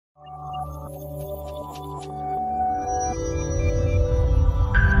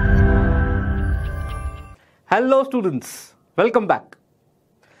Hello students, welcome back.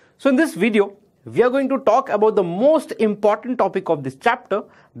 So in this video, we are going to talk about the most important topic of this chapter,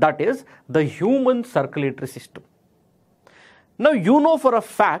 that is the human circulatory system. Now you know for a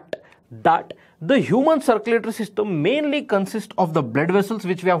fact that the human circulatory system mainly consists of the blood vessels,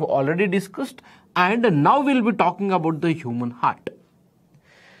 which we have already discussed, and now we'll be talking about the human heart.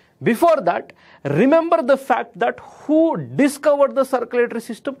 Before that, remember the fact that who discovered the circulatory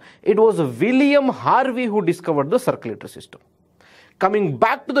system? It was William Harvey who discovered the circulatory system. Coming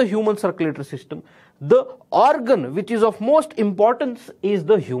back to the human circulatory system, the organ which is of most importance is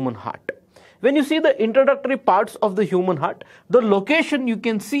the human heart. When you see the introductory parts of the human heart, the location you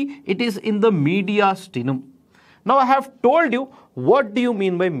can see it is in the mediastinum. Now I have told you what do you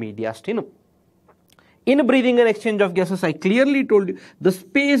mean by mediastinum. In breathing and exchange of gases, I clearly told you the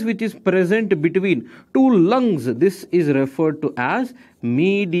space which is present between two lungs, this is referred to as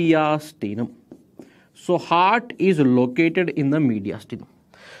mediastinum. So heart is located in the mediastinum.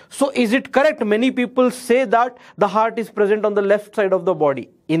 So is it correct? Many people say that the heart is present on the left side of the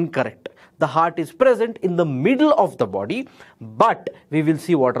body. Incorrect. The heart is present in the middle of the body, but we will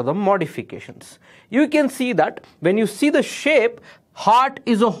see what are the modifications. You can see that when you see the shape, heart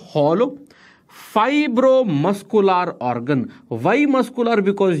is a hollow fibromuscular organ. Why muscular?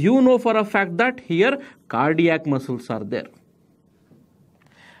 Because you know for a fact that here cardiac muscles are there.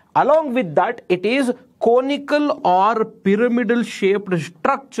 Along with that, it is conical or pyramidal shaped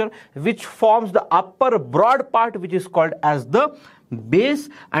structure which forms the upper broad part which is called as the base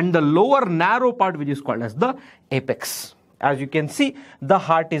and the lower narrow part which is called as the apex. As you can see, the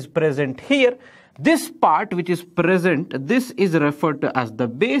heart is present here. This part which is present, this is referred to as the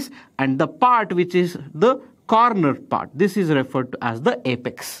base, and the part which is the corner part, this is referred to as the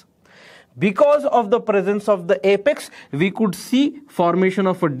apex. Because of the presence of the apex, we could see formation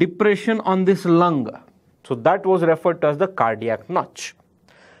of a depression on this lung. So that was referred to as the cardiac notch.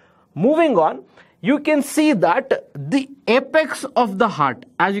 Moving on, you can see that the apex of the heart,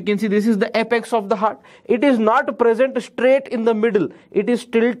 as you can see, this is the apex of the heart. It is not present straight in the middle. It is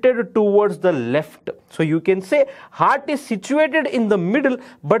tilted towards the left. So you can say heart is situated in the middle,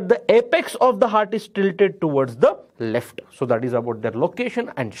 but the apex of the heart is tilted towards the left. So that is about their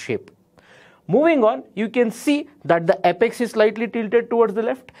location and shape. Moving on, you can see that the apex is slightly tilted towards the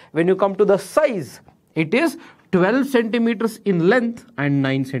left. When you come to the size, it is 12 centimeters in length and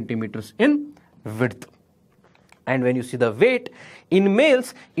 9 centimeters in width. And when you see the weight, in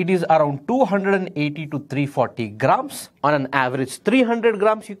males it is around 280 to 340 grams, on an average 300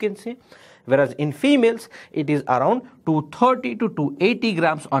 grams you can say, whereas in females it is around 230 to 280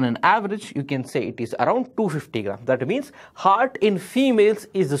 grams, on an average you can say it is around 250 grams. That means heart in females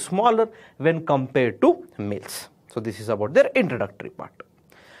is smaller when compared to males. So this is about their introductory part.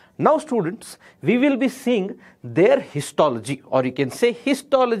 Now students, we will be seeing their histology, or you can say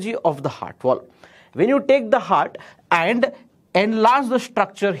histology of the heart wall. When you take the heart and enlarge the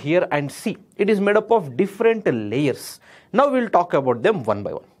structure here and see, it is made up of different layers. Now we will talk about them one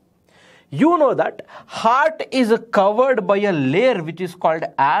by one. You know that heart is covered by a layer which is called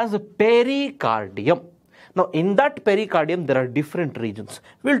as pericardium. Now in that pericardium there are different regions.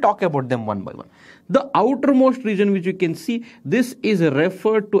 We will talk about them one by one. The outermost region which you can see, this is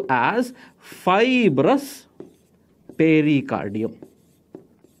referred to as fibrous pericardium.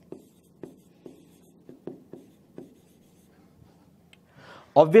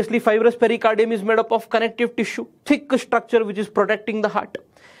 Obviously fibrous pericardium is made up of connective tissue, thick structure which is protecting the heart.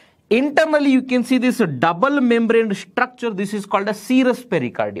 Internally you can see this double membrane structure, this is called a serous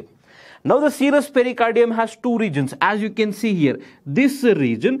pericardium. Now the serous pericardium has two regions. As you can see here, this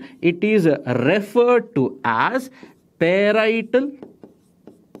region, it is referred to as parietal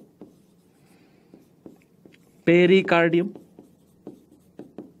pericardium.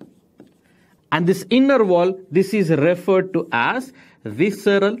 And this inner wall, this is referred to as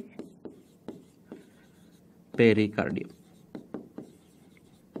visceral pericardium.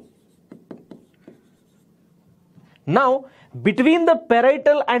 Now, between the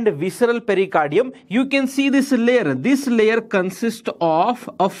parietal and visceral pericardium, you can see this layer. This layer consists of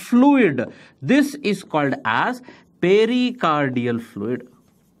a fluid. This is called as pericardial fluid,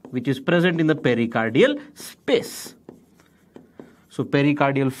 which is present in the pericardial space. So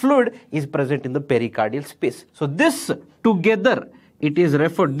pericardial fluid is present in the pericardial space. So this together, it is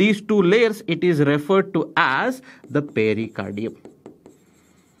referred, these two layers, it is referred to as the pericardium.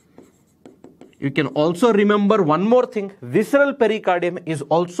 You can also remember one more thing. Visceral pericardium is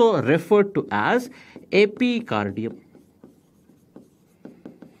also referred to as epicardium.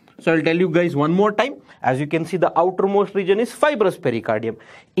 So I'll tell you guys one more time. As you can see, the outermost region is fibrous pericardium.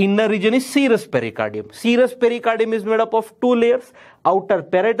 Inner region is serous pericardium. Serous pericardium is made up of two layers, outer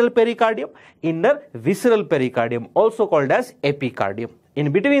parietal pericardium, inner visceral pericardium, also called as epicardium.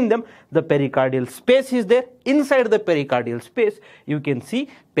 In between them, the pericardial space is there. Inside the pericardial space, you can see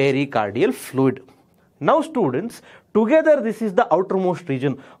pericardial fluid. Now students, together this is the outermost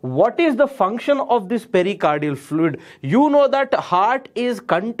region. What is the function of this pericardial fluid? You know that heart is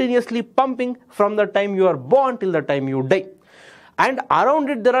continuously pumping from the time you are born till the time you die. And around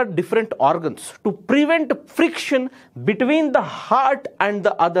it there are different organs. To prevent friction between the heart and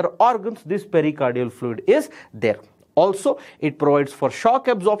the other organs, this pericardial fluid is there. Also, it provides for shock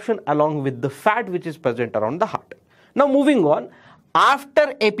absorption along with the fat which is present around the heart. Now moving on,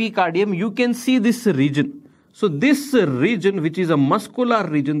 after epicardium, you can see this region. So this region, which is a muscular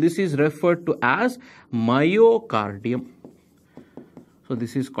region, this is referred to as myocardium. So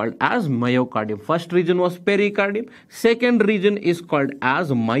this is called as myocardium. First region was pericardium. Second region is called as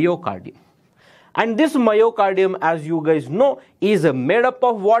myocardium. And this myocardium, as you guys know, is made up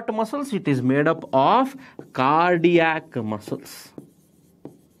of what muscles? It is made up of cardiac muscles.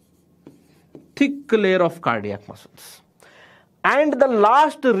 Thick layer of cardiac muscles. And the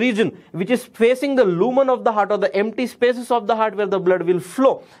last region, which is facing the lumen of the heart or the empty spaces of the heart where the blood will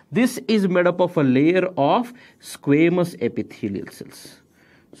flow, this is made up of a layer of squamous epithelial cells.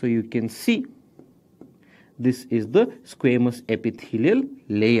 So you can see this is the squamous epithelial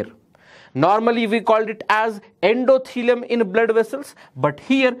layer. Normally we called it as endothelium in blood vessels, but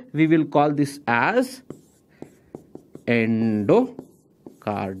here we will call this as endocardium.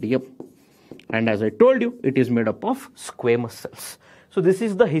 And as I told you, it is made up of squamous cells. So this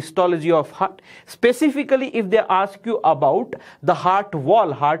is the histology of heart. Specifically, if they ask you about the heart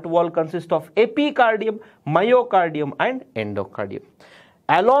wall consists of epicardium, myocardium and endocardium.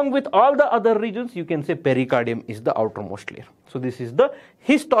 Along with all the other regions, you can say pericardium is the outermost layer. So this is the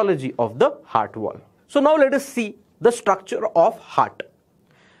histology of the heart wall. So now let us see the structure of heart.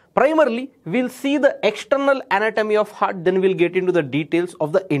 Primarily, we'll see the external anatomy of heart, then we'll get into the details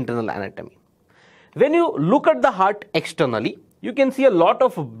of the internal anatomy. When you look at the heart externally, you can see a lot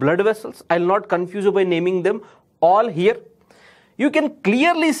of blood vessels. I'll not confuse you by naming them all here. You can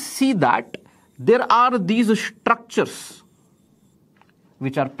clearly see that there are these structures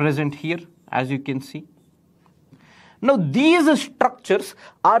which are present here, as you can see. Now these structures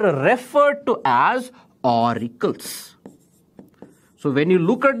are referred to as auricles. So when you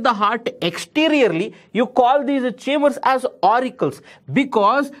look at the heart exteriorly, you call these chambers as auricles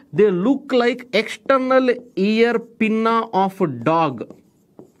because they look like external ear pinna of a dog.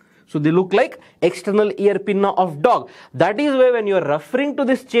 So they look like external ear pinna of dog. That is why when you are referring to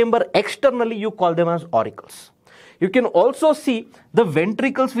this chamber externally, you call them as auricles. You can also see the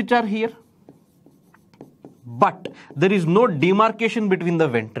ventricles which are here. But there is no demarcation between the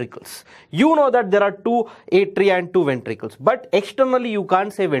ventricles. You know that there are two atria and two ventricles, but externally you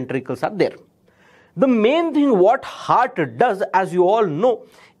can't say ventricles are there. The main thing what heart does, as you all know,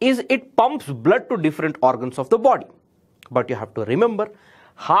 is it pumps blood to different organs of the body. But you have to remember,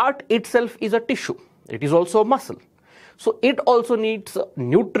 heart itself is a tissue. It is also a muscle. So it also needs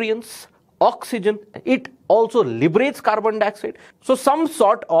nutrients, oxygen, it also liberates carbon dioxide. So some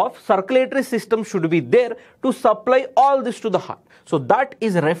sort of circulatory system should be there to supply all this to the heart. So that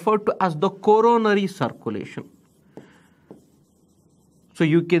is referred to as the coronary circulation. So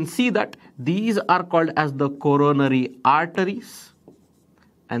you can see that these are called as the coronary arteries,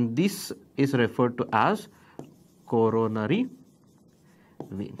 and this is referred to as coronary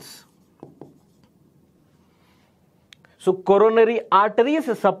veins. So coronary arteries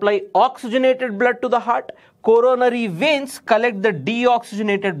supply oxygenated blood to the heart. Coronary veins collect the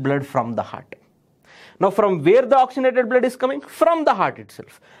deoxygenated blood from the heart. Now from where the oxygenated blood is coming? From the heart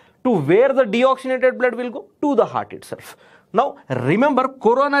itself. To where the deoxygenated blood will go? To the heart itself. Now remember,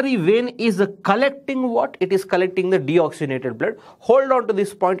 coronary vein is collecting what? It is collecting the deoxygenated blood. Hold on to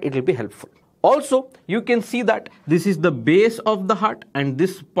this point, it will be helpful. Also, you can see that this is the base of the heart, and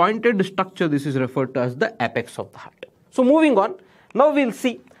this pointed structure, this is referred to as the apex of the heart. So moving on, now we'll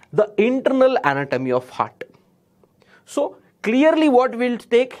see the internal anatomy of heart. So clearly what we'll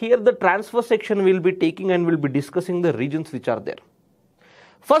take here, the transverse section we'll be taking and we'll be discussing the regions which are there.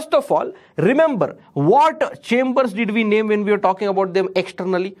 First of all, remember what chambers did we name when we were talking about them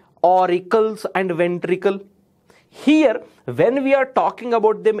externally? Auricles and ventricle. Here, when we are talking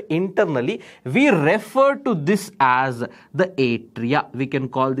about them internally, we refer to this as the atria. We can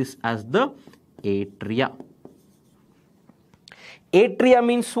call this as the atria. Atria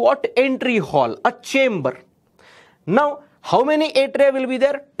means what? Entry hall, a chamber. Now, How many atria will be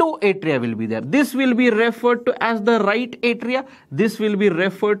there? 2 atria will be there. This will be referred to as the right atria. This will be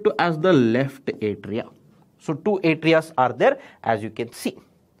referred to as the left atria. So 2 atrias are there, as you can see.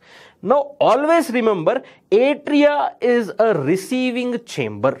 Now always remember, atria is a receiving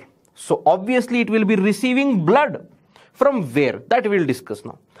chamber. So obviously it will be receiving blood. From where? That we will discuss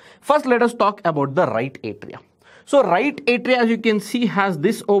now. First let us talk about the right atria. So right atria, as you can see, has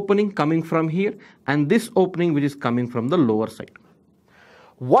this opening coming from here and this opening which is coming from the lower side.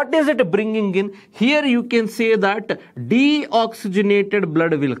 What is it bringing in? Here you can say that deoxygenated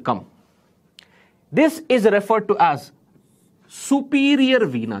blood will come. This is referred to as superior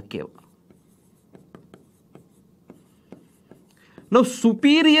vena cava. Now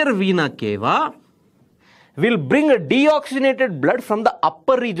superior vena cava will bring deoxygenated blood from the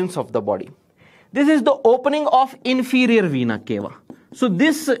upper regions of the body. This is the opening of inferior vena cava. So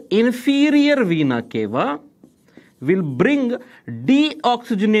this inferior vena cava will bring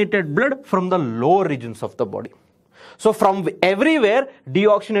deoxygenated blood from the lower regions of the body. So from everywhere,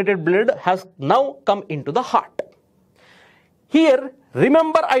 deoxygenated blood has now come into the heart. Here,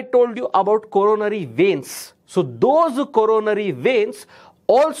 remember I told you about coronary veins. So those coronary veins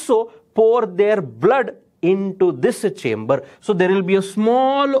also pour their blood into this chamber. So there will be a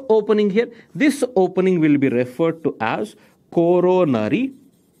small opening here. This opening will be referred to as coronary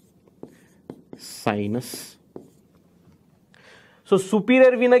sinus. So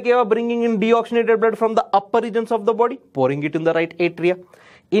superior vena cava bringing in deoxygenated blood from the upper regions of the body, pouring it in the right atria.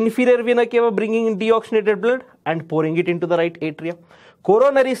 Inferior vena cava bringing in deoxygenated blood and pouring it into the right atria.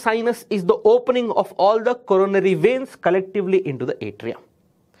 Coronary sinus is the opening of all the coronary veins collectively into the atria.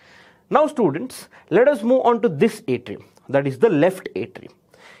 Now students, let us move on to this atrium, that is the left atrium.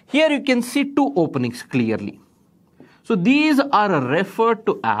 Here you can see 2 openings clearly. So these are referred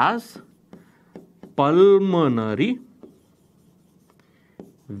to as pulmonary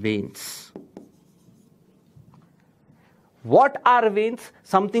veins. What are veins?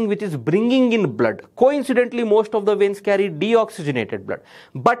 Something which is bringing in blood. Coincidentally, most of the veins carry deoxygenated blood.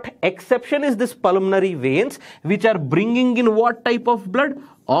 But exception is this pulmonary veins which are bringing in what type of blood?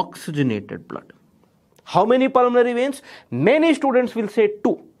 Oxygenated blood. How many pulmonary veins? Many students will say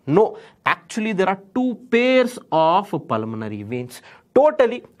 2. No, actually there are 2 pairs of pulmonary veins.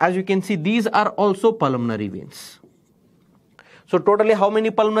 Totally, as you can see, these are also pulmonary veins. So totally how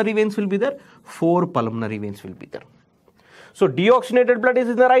many pulmonary veins will be there? 4 pulmonary veins will be there. So deoxygenated blood is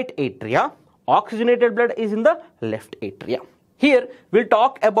in the right atria, oxygenated blood is in the left atria. Here we'll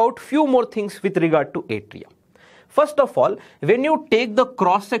talk about few more things with regard to atria. First of all, when you take the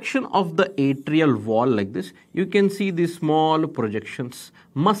cross section of the atrial wall like this, you can see these small projections,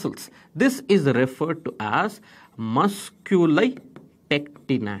 muscles. This is referred to as musculi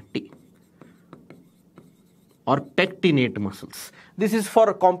pectinati or pectinate muscles. This is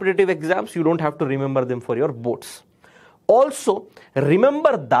for competitive exams, you don't have to remember them for your boards. Also,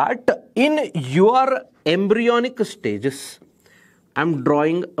 remember that in your embryonic stages, I am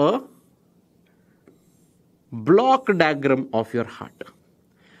drawing a block diagram of your heart.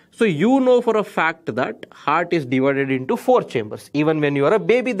 So you know for a fact that heart is divided into 4 chambers. Even when you are a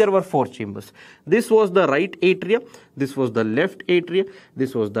baby, there were 4 chambers. This was the right atria, this was the left atria,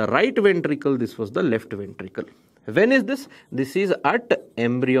 this was the right ventricle, this was the left ventricle. When is this? This is at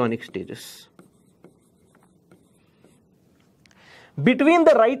embryonic stages. Between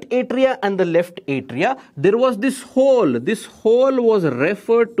the right atria and the left atria, there was this hole. This hole was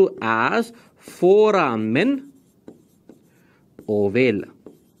referred to as foramen ovale.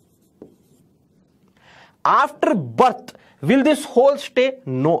 After birth, will this hole stay?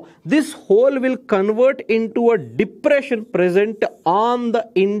 No. This hole will convert into a depression present on the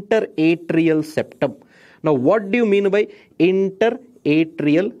interatrial septum. Now, what do you mean by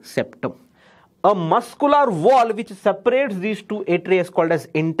interatrial septum? A muscular wall which separates these 2 atria is called as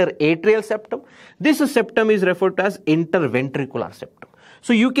interatrial septum. This septum is referred to as interventricular septum.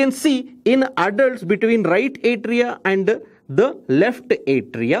 So you can see in adults between right atria and the left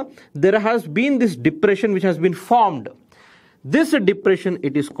atria, there has been this depression which has been formed. This depression,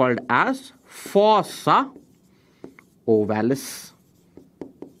 it is called as fossa ovalis.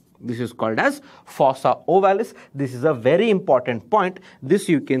 This is called as fossa ovalis. This is a very important point. This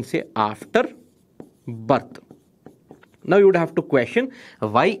you can say after birth. Now you would have to question,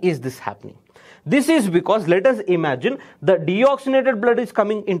 why is this happening? This is because, let us imagine, the deoxygenated blood is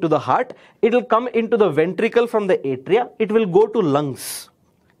coming into the heart. It will come into the ventricle from the atria. It will go to lungs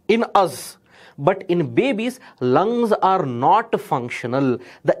in us. But in babies, lungs are not functional.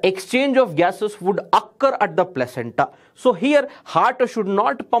 The exchange of gases would occur at the placenta. So here, heart should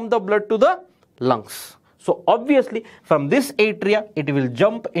not pump the blood to the lungs. So obviously from this atria, it will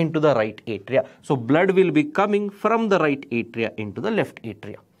jump into the right atria. So blood will be coming from the right atria into the left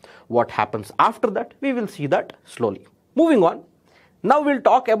atria. What happens after that? We will see that slowly. Moving on. Now we'll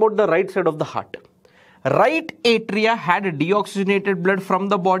talk about the right side of the heart. Right atria had deoxygenated blood from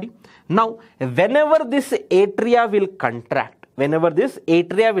the body. Now, whenever this atria will contract,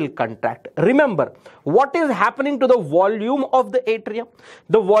 remember what is happening to the volume of the atria?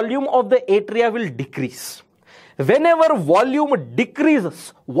 The volume of the atria will decrease. Whenever volume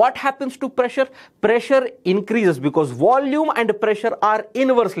decreases, what happens to pressure? Pressure increases because volume and pressure are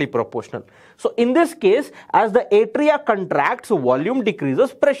inversely proportional. So in this case, as the atria contracts, volume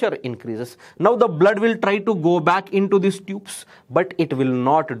decreases, pressure increases. Now the blood will try to go back into these tubes, but it will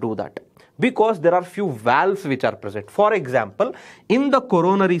not do that, because there are few valves which are present. For example, in the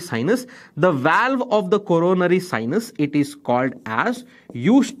coronary sinus, the valve of the coronary sinus, it is called as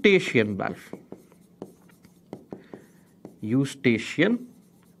Eustachian valve. Eustachian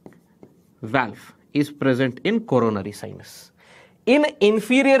valve is present in coronary sinus. In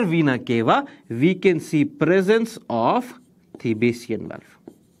inferior vena cava, we can see presence of Thebesian valve.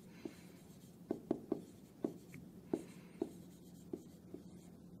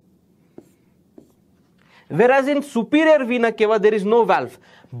 Whereas in superior vena cava, there is no valve,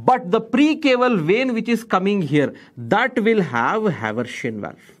 but the precaval vein which is coming here, that will have Haversian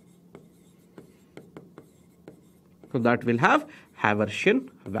valve. So that will have Haversian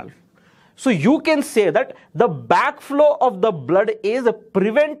valve. So you can say that the backflow of the blood is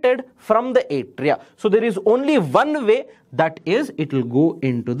prevented from the atria. So there is only one way, that is, it will go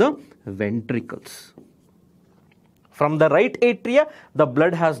into the ventricles. From the right atria, the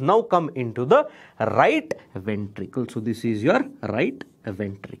blood has now come into the right ventricle. So this is your right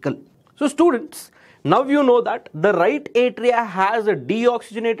ventricle. So students, now you know that the right atria has a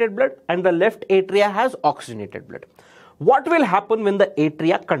deoxygenated blood and the left atria has oxygenated blood. What will happen when the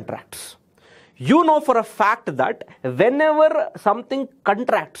atria contracts? You know for a fact that whenever something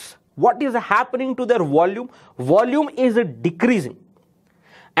contracts, what is happening to their volume? Volume is decreasing.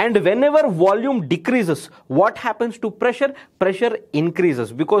 And whenever volume decreases, what happens to pressure? Pressure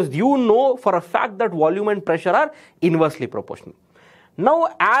increases, because you know for a fact that volume and pressure are inversely proportional.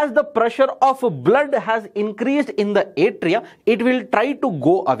 Now, as the pressure of blood has increased in the atria, it will try to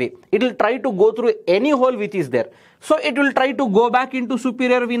go away. It will try to go through any hole which is there. So it will try to go back into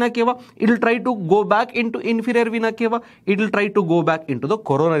superior vena cava. It will try to go back into inferior vena cava. It will try to go back into the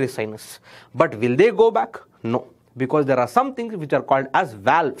coronary sinus. But will they go back? No. Because there are some things which are called as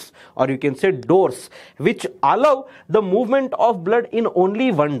valves, or you can say doors, which allow the movement of blood in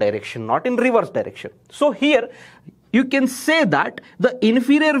only one direction, not in reverse direction. So here you can say that the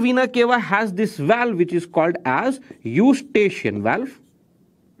inferior vena cava has this valve which is called as Eustachian valve.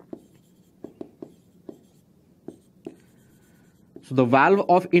 So the valve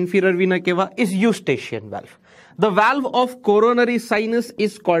of inferior vena cava is Eustachian valve. The valve of coronary sinus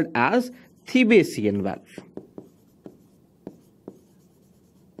is called as Thebesian valve.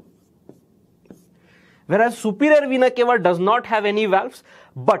 Whereas superior vena cava does not have any valves,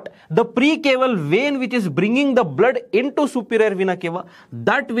 but the precaval vein which is bringing the blood into superior vena cava,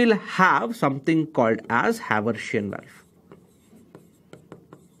 that will have something called as Haversian valve.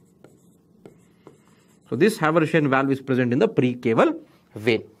 So this Haversian valve is present in the precaval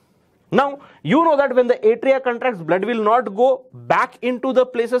vein. Now, you know that when the atria contracts, blood will not go back into the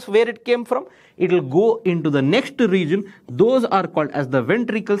places where it came from. It will go into the next region. Those are called as the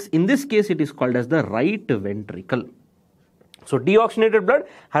ventricles. In this case, it is called as the right ventricle. So deoxygenated blood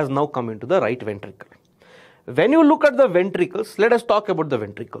has now come into the right ventricle. When you look at the ventricles, let us talk about the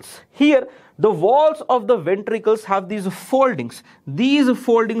ventricles. Here, the walls of the ventricles have these foldings. These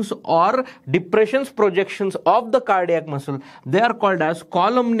foldings are depressions, projections of the cardiac muscle. They are called as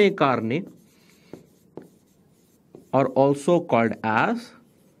columnae carneae, or also called as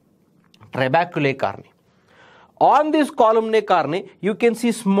trabeculae carneae. On this columnae carneae, you can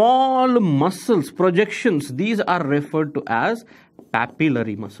see small muscles, projections. These are referred to as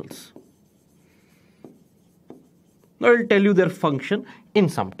papillary muscles. I will tell you their function in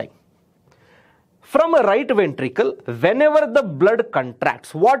some time. From a right ventricle, whenever the blood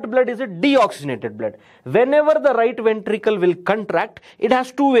contracts, what blood is it? Deoxygenated blood. Whenever the right ventricle will contract, it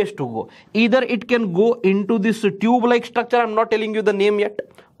has two ways to go. Either it can go into this tube-like structure, I am not telling you the name yet,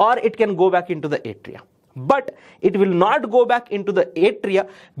 or it can go back into the atria. But it will not go back into the atria,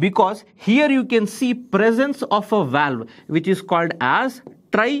 because here you can see presence of a valve which is called as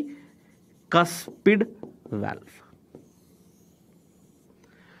tricuspid valve.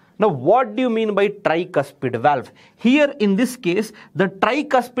 Now, what do you mean by tricuspid valve? Here in this case, the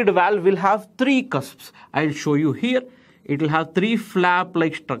tricuspid valve will have three cusps. I'll show you here. It will have three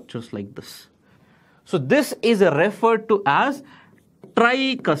flap-like structures like this. So this is referred to as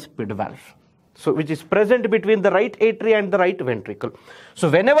tricuspid valve. So which is present between the right atria and the right ventricle.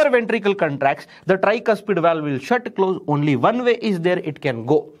 So whenever ventricle contracts, the tricuspid valve will shut close. Only one way is there, it can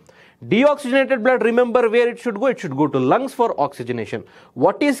go. Deoxygenated blood, remember where it should go? It should go to lungs for oxygenation.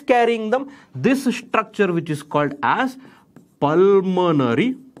 What is carrying them? This structure which is called as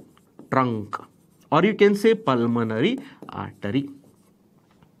pulmonary trunk, or you can say pulmonary artery.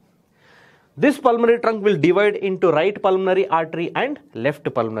 This pulmonary trunk will divide into right pulmonary artery and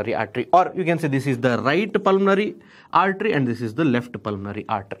left pulmonary artery, or you can say this is the right pulmonary artery and this is the left pulmonary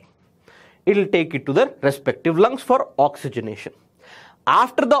artery. It will take it to the respective lungs for oxygenation.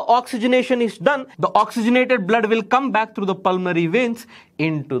 After the oxygenation is done, the oxygenated blood will come back through the pulmonary veins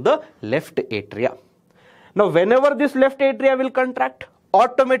into the left atria. Now, whenever this left atria will contract,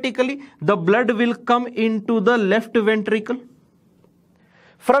 automatically the blood will come into the left ventricle.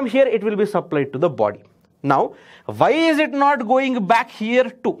 From here, it will be supplied to the body. Now, why is it not going back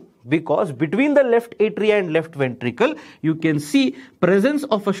here too? Because between the left atria and left ventricle, you can see presence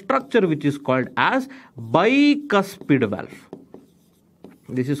of a structure which is called as bicuspid valve.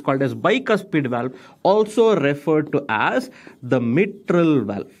 This is called as bicuspid valve, also referred to as the mitral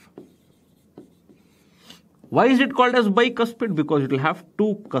valve. Why is it called as bicuspid? Because it will have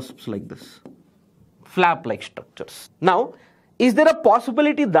two cusps like this, flap-like structures. Now, is there a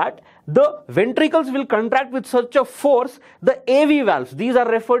possibility that the ventricles will contract with such a force, the AV valves, these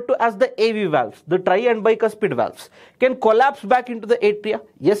are referred to as the AV valves, the tri and bicuspid valves, can collapse back into the atria?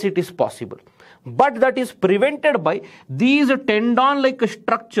 Yes, it is possible. But that is prevented by these tendon-like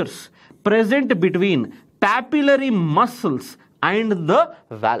structures present between papillary muscles and the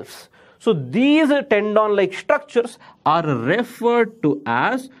valves. So these tendon-like structures are referred to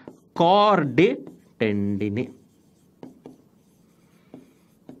as chordae tendineae.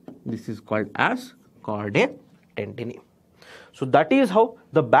 This is called as chordae tendineae. So that is how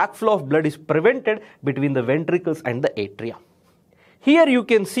the backflow of blood is prevented between the ventricles and the atria. Here you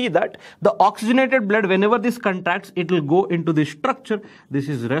can see that the oxygenated blood, whenever this contracts, it will go into this structure. This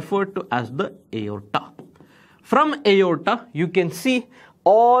is referred to as the aorta. From aorta, you can see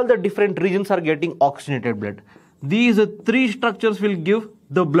all the different regions are getting oxygenated blood. These three structures will give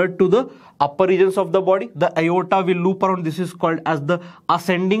the blood to the upper regions of the body. The aorta will loop around. This is called as the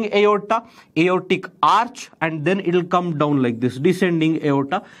ascending aorta, aortic arch, and then it will come down like this, descending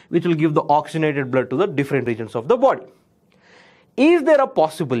aorta, which will give the oxygenated blood to the different regions of the body. Is there a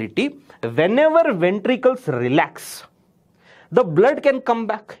possibility whenever ventricles relax, the blood can come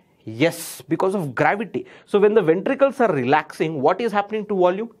back? Yes, because of gravity. So when the ventricles are relaxing, what is happening to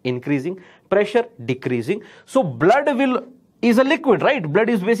volume? Increasing, pressure decreasing. So blood is a liquid, right? Blood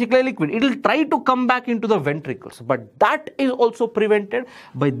is basically a liquid. It will try to come back into the ventricles, but that is also prevented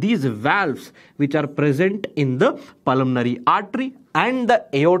by these valves which are present in the pulmonary artery and the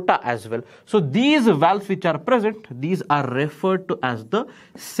aorta as well. So these valves which are present, these are referred to as the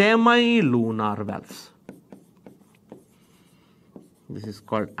semilunar valves. This is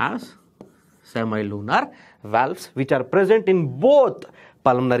called as semilunar valves, which are present in both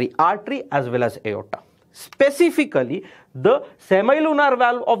pulmonary artery as well as aorta. Specifically, the semilunar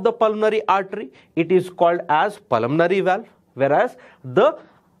valve of the pulmonary artery, it is called as pulmonary valve, whereas the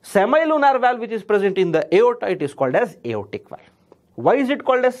semilunar valve which is present in the aorta, it is called as aortic valve. Why is it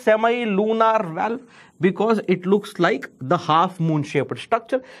called as semilunar valve? Because it looks like the half moon shaped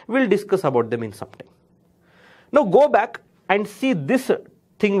structure. We'll discuss about them in some time. Now go back and see this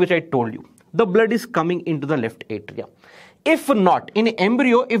thing which I told you. The blood is coming into the left atria. If not, in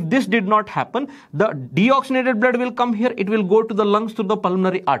embryo, if this did not happen, the deoxygenated blood will come here. It will go to the lungs through the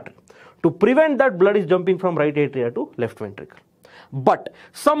pulmonary artery. To prevent that, blood is jumping from right atria to left ventricle. But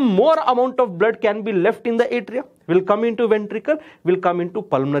some more amount of blood can be left in the atria, will come into ventricle, will come into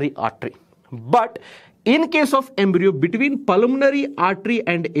pulmonary artery. But in case of embryo, between pulmonary artery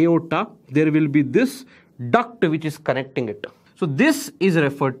and aorta, there will be this duct which is connecting it. So this is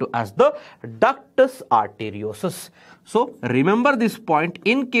referred to as the ductus arteriosus. So remember this point.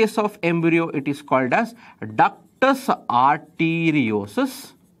 In case of embryo, it is called as ductus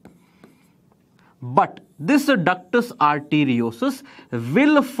arteriosus. But this ductus arteriosus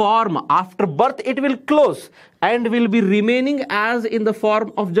will form after birth. It will close and will be remaining as in the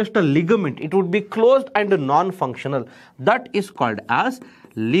form of just a ligament. It would be closed and non-functional. That is called as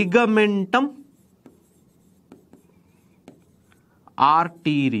ligamentum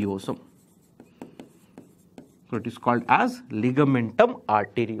arteriosum. So it is called as ligamentum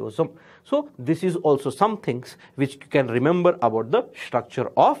arteriosum. So this is also some things which you can remember about the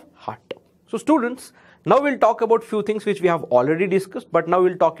structure of heart. So students, now we'll talk about few things which we have already discussed, but now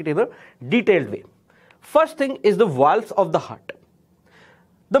we'll talk it in a detailed way. First thing is the valves of the heart.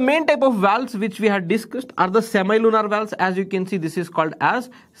 The main type of valves which we had discussed are the semilunar valves. As you can see, this is called as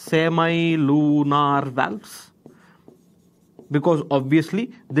semilunar valves, because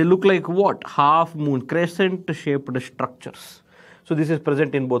obviously they look like what? Half moon, crescent shaped structures. So this is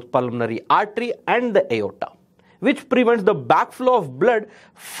present in both pulmonary artery and the aorta, which prevents the backflow of blood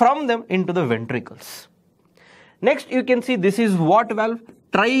from them into the ventricles. Next, you can see this is what valve?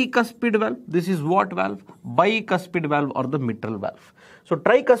 Tricuspid valve. This is what valve? Bicuspid valve or the mitral valve. So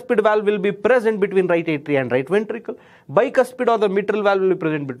tricuspid valve will be present between right atria and right ventricle. Bicuspid or the mitral valve will be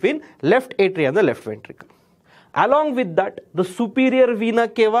present between left atria and the left ventricle. Along with that, the superior vena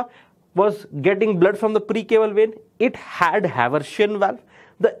cava was getting blood from the precaval vein. It had Haversian valve.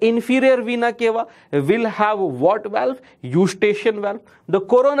 The inferior vena cava will have what valve? Eustachian valve. The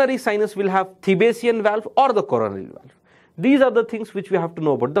coronary sinus will have Thebesian valve or the coronary valve. These are the things which we have to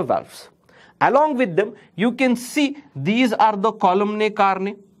know about the valves. Along with them, you can see these are the columnae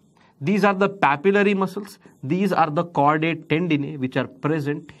carneae. These are the papillary muscles. These are the chordae tendineae which are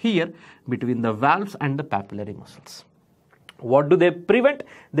present here between the valves and the papillary muscles. What do they prevent?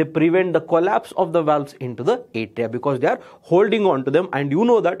 They prevent the collapse of the valves into the atria because they are holding on to them, and you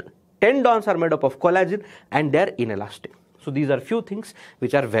know that tendons are made up of collagen and they are inelastic. So these are few things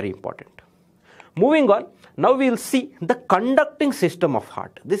which are very important. Moving on, now we will see the conducting system of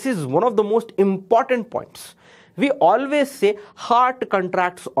heart. This is one of the most important points. We always say heart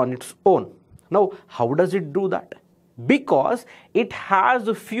contracts on its own. Now, how does it do that? Because it has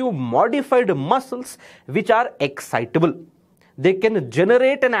a few modified muscles which are excitable. They can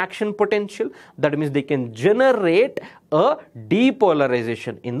generate an action potential. That means they can generate a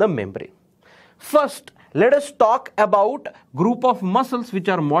depolarization in the membrane. First, let us talk about group of muscles which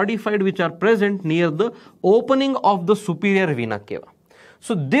are modified, which are present near the opening of the superior vena cava.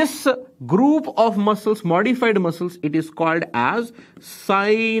 So this group of muscles, modified muscles, it is called as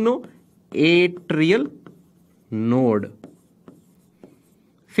sinoatrial node,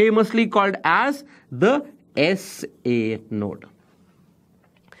 famously called as the SA node.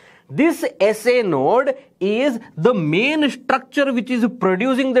 This SA node is the main structure which is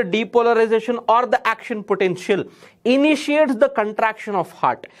producing the depolarization or the action potential, initiates the contraction of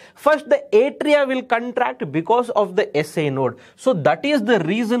heart. First, the atria will contract because of the SA node. So that is the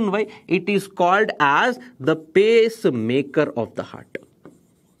reason why it is called as the pacemaker of the heart.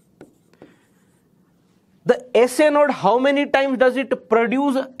 The SA node, how many times does it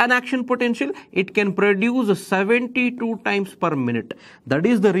produce an action potential? It can produce 72 times per minute. That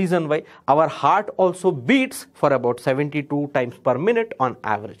is the reason why our heart also beats for about 72 times per minute on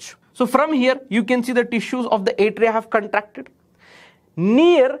average. So from here, you can see the tissues of the atria have contracted.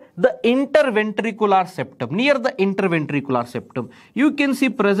 Near the interventricular septum, you can see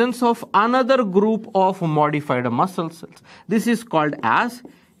presence of another group of modified muscle cells. This is called as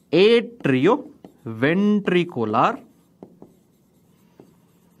atrioventricular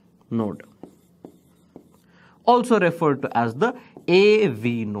node, also referred to as the AV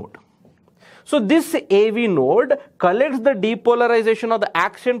node. So this AV node collects the depolarization of the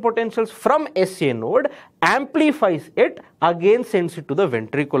action potentials from SA node, amplifies it, again sends it to the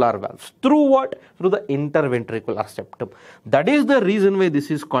ventricular valves. Through what? Through the interventricular septum. That is the reason why this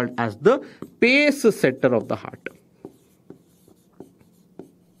is called as the pace setter of the heart.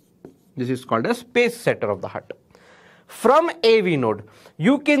 This is called as pace setter of the heart. From AV node,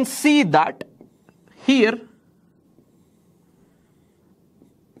 you can see that here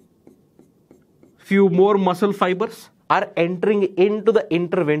few more muscle fibers are entering into the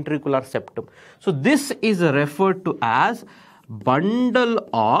interventricular septum. So this is referred to as bundle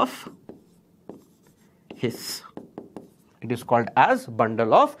of His. It is called as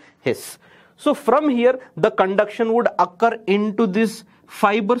bundle of His. So from here, the conduction would occur into this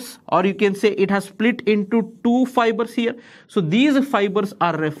fibers, or you can say it has split into two fibers here. So these fibers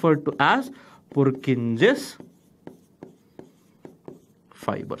are referred to as Purkinje's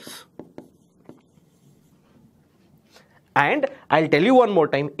fibers. And I'll tell you one more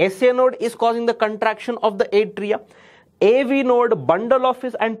time, SA node is causing the contraction of the atria. AV node, bundle of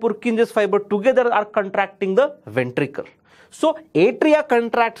His and Purkinje's fiber together are contracting the ventricle. So atria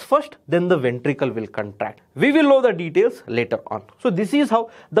contracts first, then the ventricle will contract. We will know the details later on. So this is how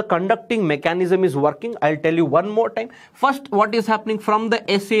the conducting mechanism is working. I'll tell you one more time. First, what is happening from the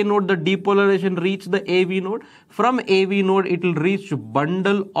SA node, the depolarization reach the AV node. From AV node, it will reach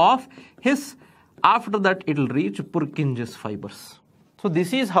bundle of His. after that it will reach Purkinje's fibers. So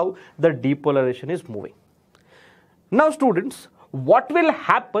this is how the depolarization is moving. Now students, what will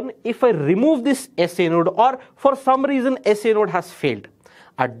happen if I remove this SA node, or for some reason SA node has failed?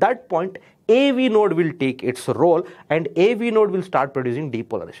 At that point, AV node will take its role and AV node will start producing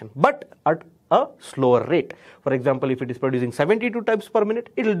depolarization, but at a slower rate. For example, if it is producing 72 times per minute,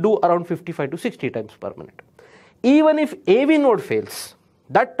 it will do around 55 to 60 times per minute. Even if AV node fails,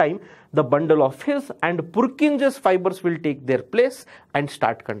 that time the bundle of his and Purkinje's fibers will take their place and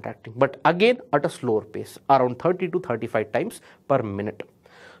start contracting, but again at a slower pace, around 30 to 35 times per minute.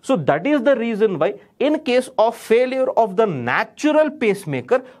 So that is the reason why in case of failure of the natural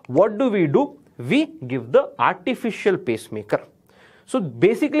pacemaker, what do? We give the artificial pacemaker. So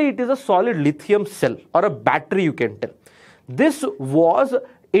basically it is a solid lithium cell or a battery, you can tell. This was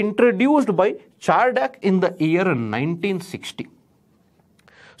introduced by Chardak in the year 1960.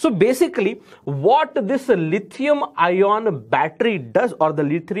 So basically what this lithium ion battery does, or the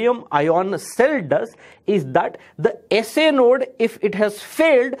lithium ion cell does, is that the SA node, if it has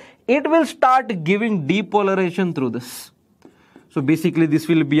failed, it will start giving depolarization through this. So basically this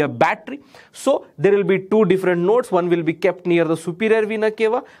will be a battery. So there will be two different nodes. One will be kept near the superior vena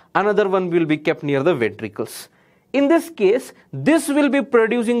cava, another one will be kept near the ventricles. In this case, this will be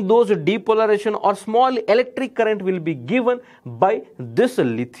producing those depolarization, or small electric current will be given by this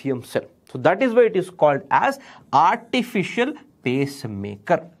lithium cell. So that is why it is called as artificial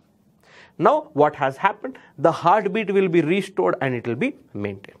pacemaker. Now what has happened? The heartbeat will be restored and it will be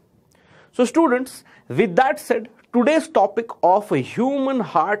maintained. So students, with that said, today's topic of a human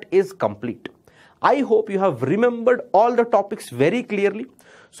heart is complete. I hope you have remembered all the topics very clearly.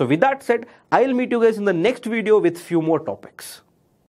 So with that said, I'll meet you guys in the next video with few more topics.